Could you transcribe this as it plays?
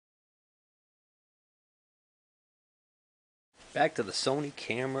Back to the Sony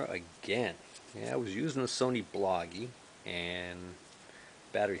camera again. Yeah, I was using the Sony Bloggy and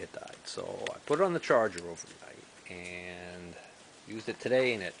battery had died. So I put it on the charger overnight and used it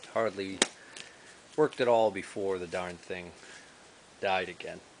today, and it hardly worked at all before the darn thing died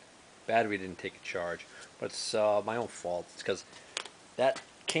again. Battery didn't take a charge, but it's my own fault. It's because that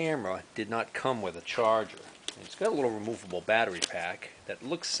camera did not come with a charger. It's got a little removable battery pack that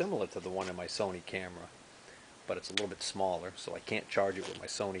looks similar to the one in my Sony camera, but it's a little bit smaller, so I can't charge it with my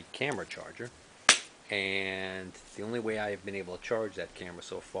Sony camera charger. And the only way I have been able to charge that camera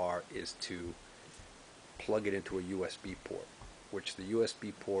so far is to plug it into a USB port, which the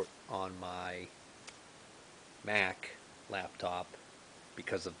USB port on my Mac laptop,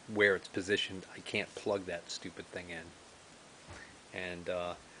 because of where it's positioned, I can't plug that stupid thing in. And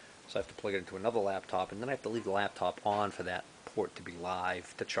so I have to plug it into another laptop, and then I have to leave the laptop on for that port to be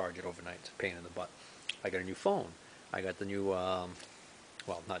live to charge it overnight. It's a pain in the butt. I got a new phone. I got the new, well,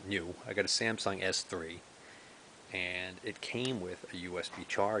 not new, I got a Samsung S3, and it came with a USB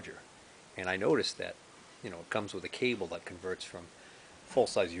charger. And I noticed that, it comes with a cable that converts from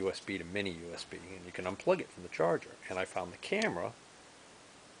full-size USB to mini USB, and you can unplug it from the charger. And I found the camera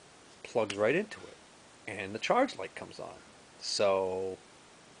plugs right into it, and the charge light comes on. So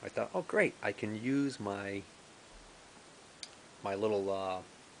I thought, oh great, I can use my little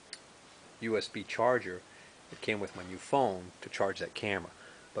USB charger that came with my new phone to charge that camera.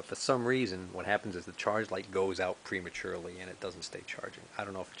 But for some reason, what happens is the charge light goes out prematurely and it doesn't stay charging. I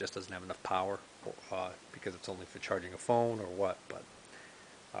don't know if it just doesn't have enough power, or, because it's only for charging a phone or what, but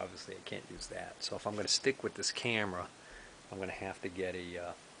obviously I can't use that. So if I'm going to stick with this camera, I'm going to have to get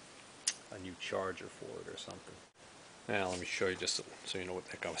a new charger for it or something. Now let me show you just so you know what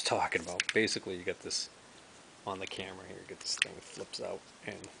the heck I was talking about. Basically, you got this on the camera here. You get this thing that flips out,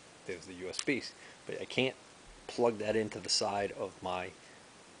 and there's the USB. But I can't plug that into the side of my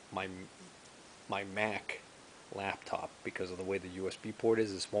Mac laptop because of the way the USB port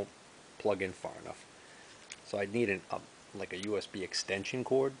is. This won't plug in far enough. So I'd need like a USB extension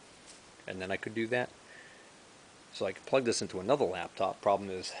cord, and then I could do that. So I could plug this into another laptop. Problem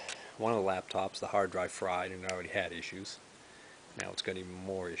is, one of the laptops, the hard drive fried, and it already had issues. Now it's got even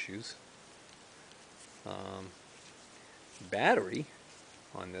more issues. Battery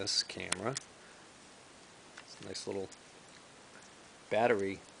on this camera, it's a nice little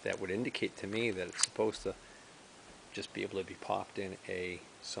battery that would indicate to me that it's supposed to just be able to be popped in a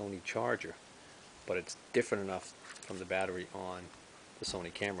Sony charger, but it's different enough from the battery on the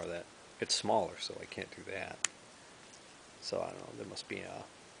Sony camera that it's smaller, so I can't do that. So I don't know, there must be a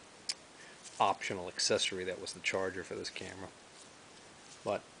optional accessory that was the charger for this camera.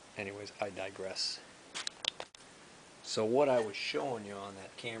 But anyways, I digress. So what I was showing you on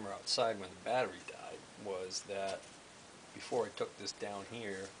that camera outside when the battery died was that before I took this down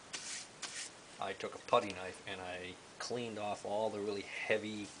here, I took a putty knife and I cleaned off all the really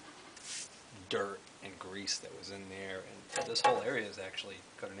heavy dirt and grease that was in there, and this whole area has actually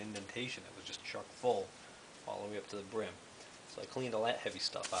got an indentation that was just chock full all the way up to the brim. So I cleaned all that heavy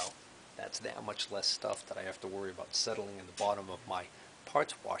stuff out. That's that much less stuff that I have to worry about settling in the bottom of my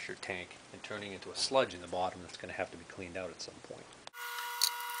parts washer tank and turning into a sludge in the bottom that's going to have to be cleaned out at some point.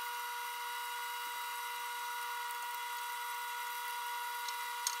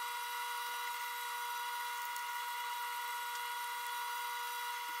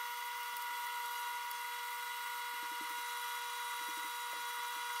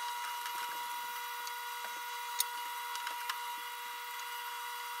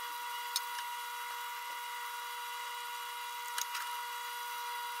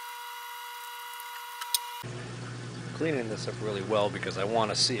 Cleaning this up really well because I want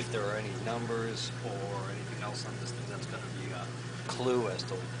to see if there are any numbers or anything else on this thing that's going to be a clue as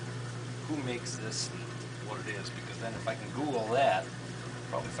to who makes this and what it is, because then if I can Google that, I'll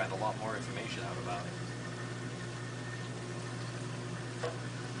probably find a lot more information out about it.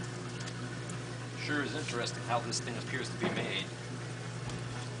 Sure is interesting how this thing appears to be made.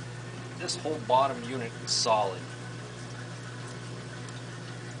 This whole bottom unit is solid.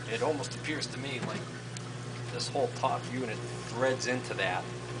 It almost appears to me like this whole top unit threads into that.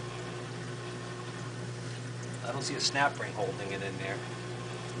 I don't see a snap ring holding it in there.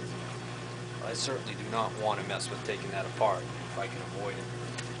 But I certainly do not want to mess with taking that apart if I can avoid it.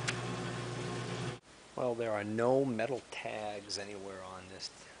 Well, there are no metal tags anywhere on this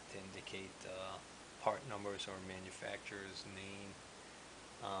to indicate part numbers or manufacturer's name.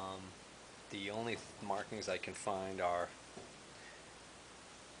 The only markings I can find are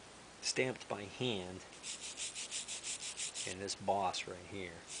stamped by hand in this boss right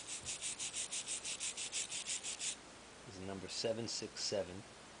here. There's number 767,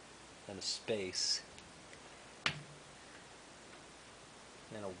 then a space,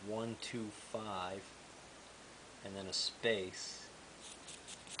 then a 125, and then a space,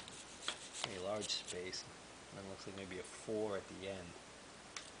 a large space, and then looks like maybe a 4 at the end,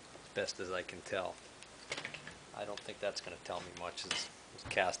 as best as I can tell. I don't think that's going to tell me much as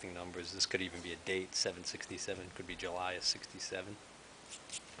casting numbers. This could even be a date, 767, could be July of 67.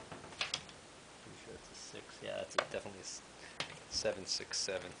 Pretty sure it's a 6. Yeah, it's definitely a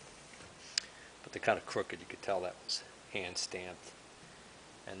 767. But they're kind of crooked. You could tell that was hand stamped.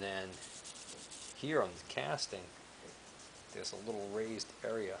 And then here on the casting, there's a little raised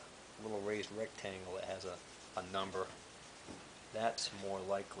area, a little raised rectangle that has a number. That's more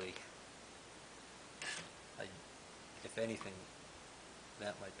likely, if anything,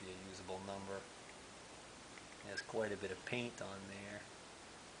 that might be a usable number. There's quite a bit of paint on there.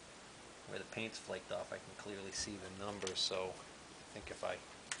 Where the paint's flaked off, I can clearly see the number, so I think if I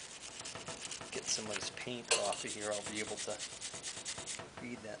get some of this paint off of here, I'll be able to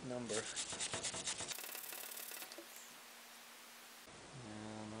read that number.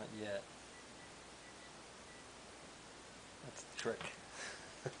 No, not yet. That's the trick.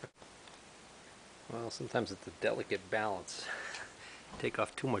 Well, sometimes it's a delicate balance. Take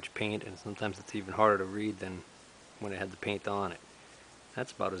off too much paint, and sometimes it's even harder to read than when it had the paint on it.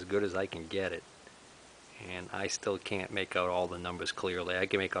 That's about as good as I can get it. And I still can't make out all the numbers clearly. I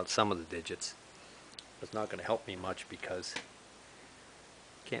can make out some of the digits. It's not going to help me much because I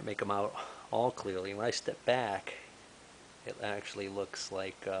can't make them out all clearly. When I step back, it actually looks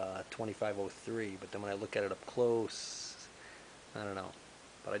like 2503, but then when I look at it up close, I don't know.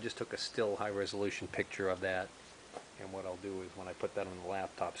 But I just took a still high-resolution picture of that, and what I'll do is when I put that on the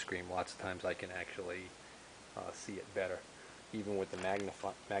laptop screen, lots of times I can actually see it better. Even with the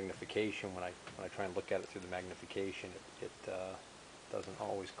magnification, when I try and look at it through the magnification, it doesn't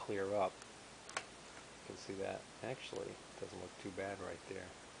always clear up. You can see that. Actually, it doesn't look too bad right there.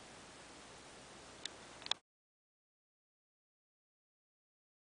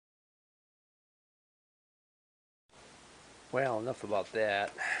 Well, enough about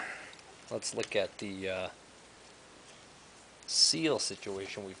that. Let's look at the seal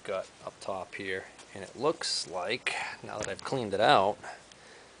situation we've got up top here. And it looks like, now that I've cleaned it out,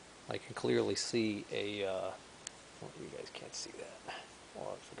 I can clearly see a, well, you guys can't see that.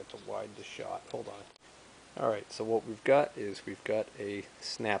 Oh, I forgot to widen the shot. Hold on. Alright, so what we've got is we've got a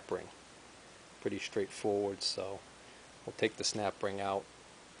snap ring. Pretty straightforward, so we'll take the snap ring out.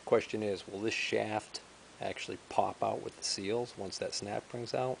 Question is, will this shaft actually pop out with the seals once that snap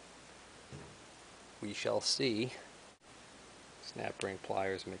ring's out? We shall see. Snap ring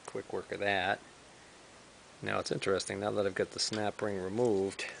pliers make quick work of that. Now it's interesting, now that I've got the snap ring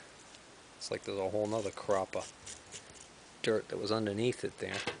removed, it's like there's a whole nother crop of dirt that was underneath it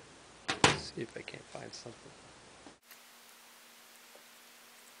there. Let's see if I can't find something.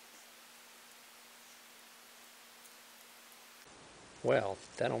 Well,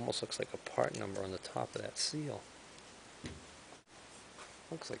 that almost looks like a part number on the top of that seal.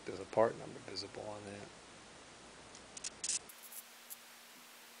 Looks like there's a part number visible on that.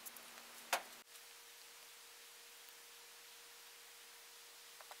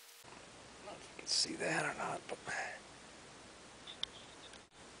 See that or not, but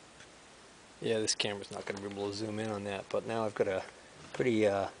yeah, this camera's not going to be able to zoom in on that, but now I've got a pretty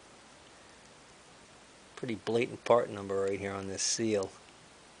blatant part number right here on this seal.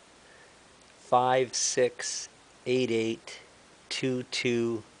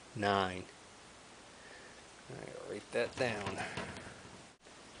 5688229. I gotta write that down.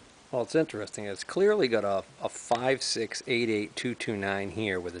 Well, it's interesting. It's clearly got a 5688229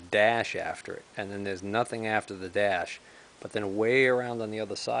 here with a dash after it, and then there's nothing after the dash. But then way around on the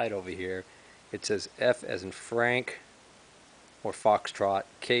other side over here, it says F as in Frank or Foxtrot,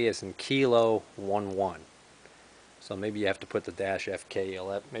 K as in Kilo 11. So maybe you have to put the dash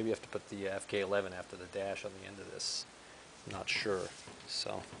FK11. Maybe you have to put the FK11 after the dash on the end of this. I'm not sure.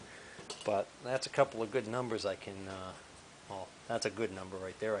 So, but that's a couple of good numbers I can. Well, that's a good number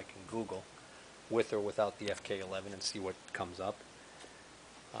right there. I can Google with or without the FK11 and see what comes up.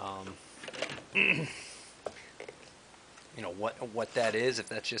 You know what that is. If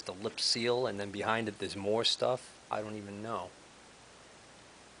that's just a lip seal and then behind it there's more stuff, I don't even know.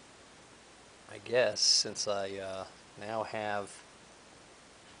 I guess since I now have,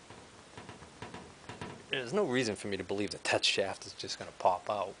 there's no reason for me to believe that that shaft is just going to pop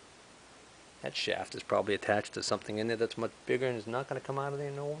out. That shaft is probably attached to something in there that's much bigger and is not going to come out of there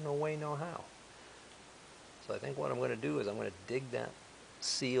no way, no how. So I think what I'm going to do is I'm going to dig that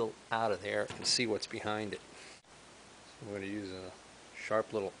seal out of there and see what's behind it. I'm going to use a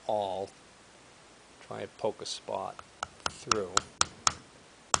sharp little awl, try and poke a spot through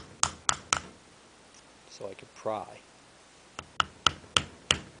so I can pry.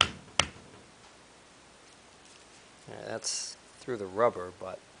 Yeah, that's through the rubber,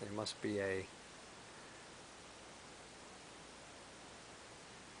 but there must be a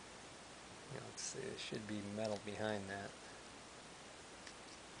let's see, there should be metal behind that.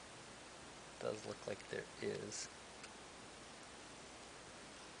 Does look like there is.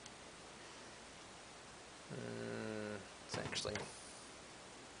 It's actually, it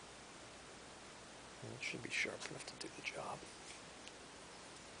should be sharp enough to do the job.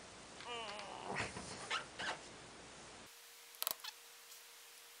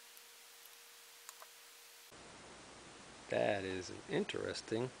 That is an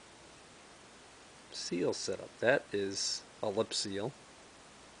interesting seal setup. That is a lip seal.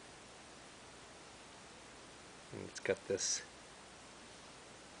 And it's got this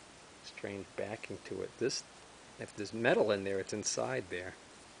strange backing to it. This, if there's metal in there, it's inside there.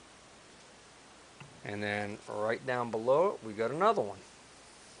 And then right down below it, we got another one.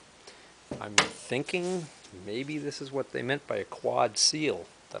 I'm thinking maybe this is what they meant by a quad seal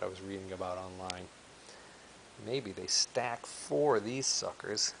that I was reading about online. Maybe they stack 4 of these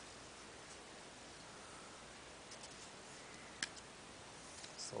suckers.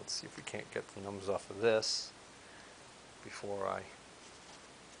 So let's see if we can't get the numbers off of this before I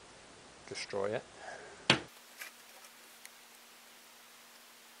destroy it.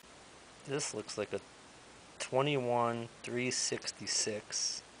 This looks like a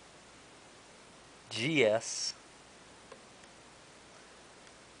 21366 GS.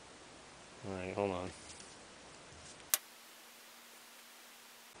 Alright, hold on.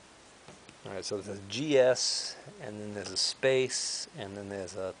 Alright, so there's a GS, and then there's a space, and then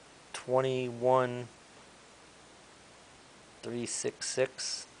there's a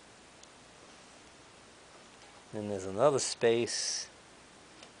 21366. Then there's another space,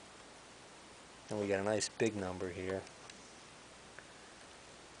 and we got a nice big number here.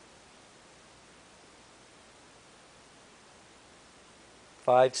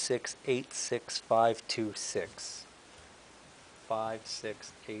 Five six eight six 526.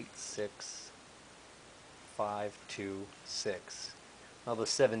 5686526. Another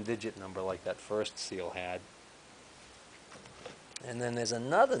 7-digit number like that first seal had. And then there's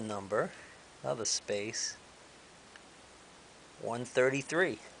another number, another space,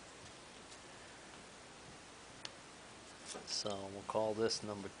 133. So we'll call this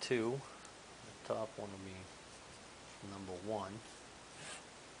number 2. The top one will be number 1.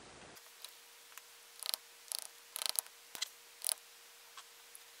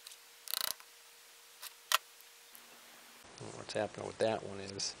 What's happening with that one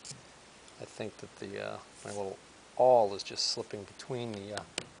is, I think that the my little awl is just slipping between the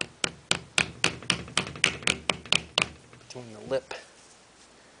lip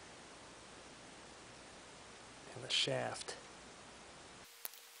and the shaft.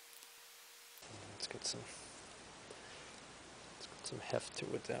 Let's get some heft to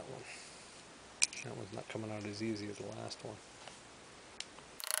it. That one. That one's not coming out as easy as the last one.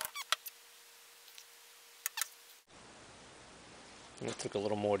 And it took a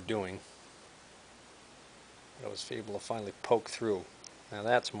little more doing, but I was able to finally poke through. Now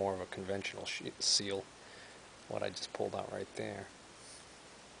that's more of a conventional seal, what I just pulled out right there.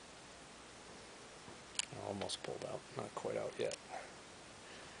 Almost pulled out, not quite out yet.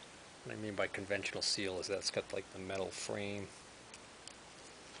 What I mean by conventional seal is that it's got like the metal frame.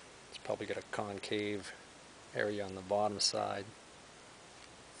 It's probably got a concave area on the bottom side.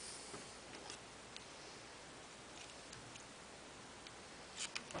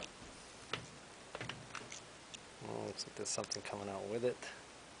 Oh, looks like there's something coming out with it.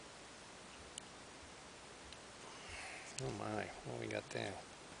 Oh my, what we got there?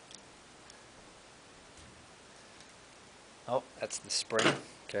 Oh, that's the spring.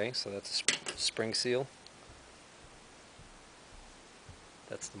 Okay, so that's a spring seal.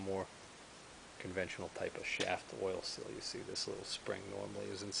 That's the more conventional type of shaft oil seal. You see this little spring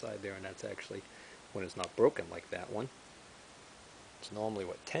normally is inside there, and that's actually, when it's not broken like that one, it's normally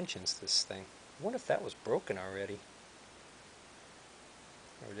what tensions this thing. I wonder if that was broken already.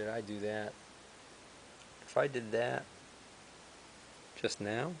 Or did I do that? If I did that just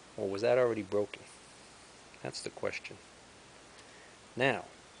now, or was that already broken? That's the question. Now,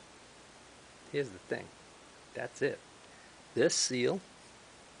 here's the thing. That's it. This seal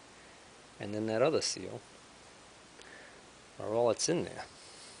and then that other seal are all that's in there.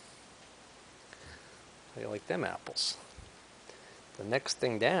 How do you like them apples? The next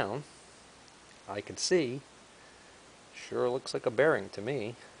thing down, I can see, Sure looks like a bearing to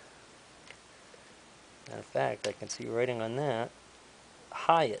me. Matter of fact, I can see writing on that,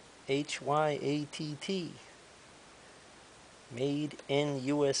 Hyatt, Hyatt, made in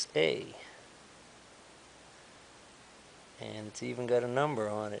USA. And it's even got a number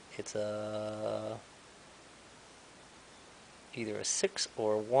on it. It's either a 6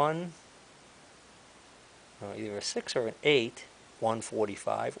 or a 1, no, either a 6 or an 8,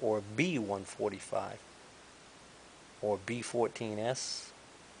 145, or a B145, or B14S.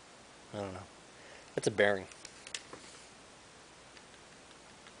 I don't know. It's a bearing.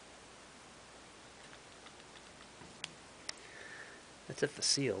 That's it for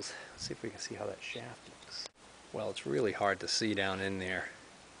seals. Let's see if we can see how that shaft looks. Well, it's really hard to see down in there,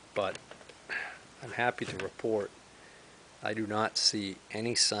 but I'm happy to report I do not see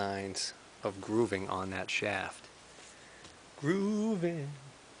any signs of grooving on that shaft. Grooving.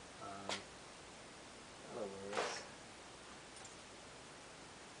 In other words,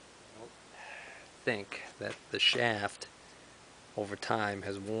 I don't think that the shaft over time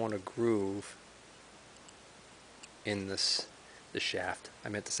has worn a groove in the shaft. I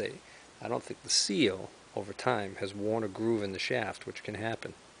meant to say, I don't think the seal over time has worn a groove in the shaft, which can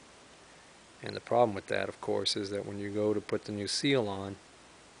happen. And the problem with that, of course, is that when you go to put the new seal on,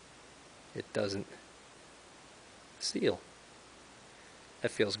 it doesn't seal.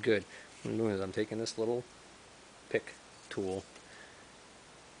 That feels good. What I'm doing is I'm taking this little pick tool,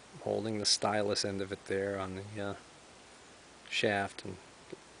 holding the stylus end of it there on the shaft, and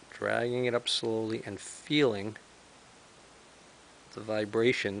dragging it up slowly and feeling the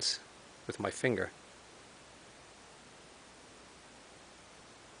vibrations with my finger.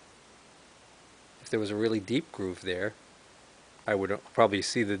 If there was a really deep groove there, I would probably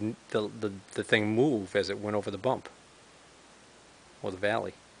see the thing move as it went over the bump or the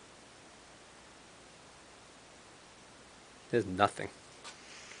valley. There's nothing.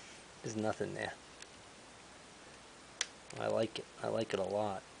 There's nothing there. I like it. I like it a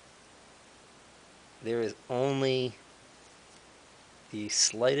lot. There is only the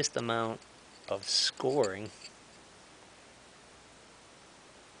slightest amount of scoring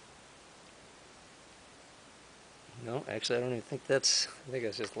No, actually, I don't even think that's, I think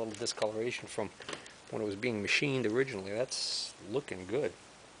it's just a little discoloration from when it was being machined originally. That's looking good.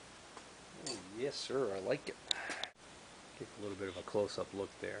 Oh, yes, sir, I like it. Give a little bit of a close-up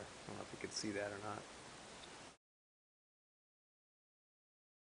look there. I don't know if you can see that or not.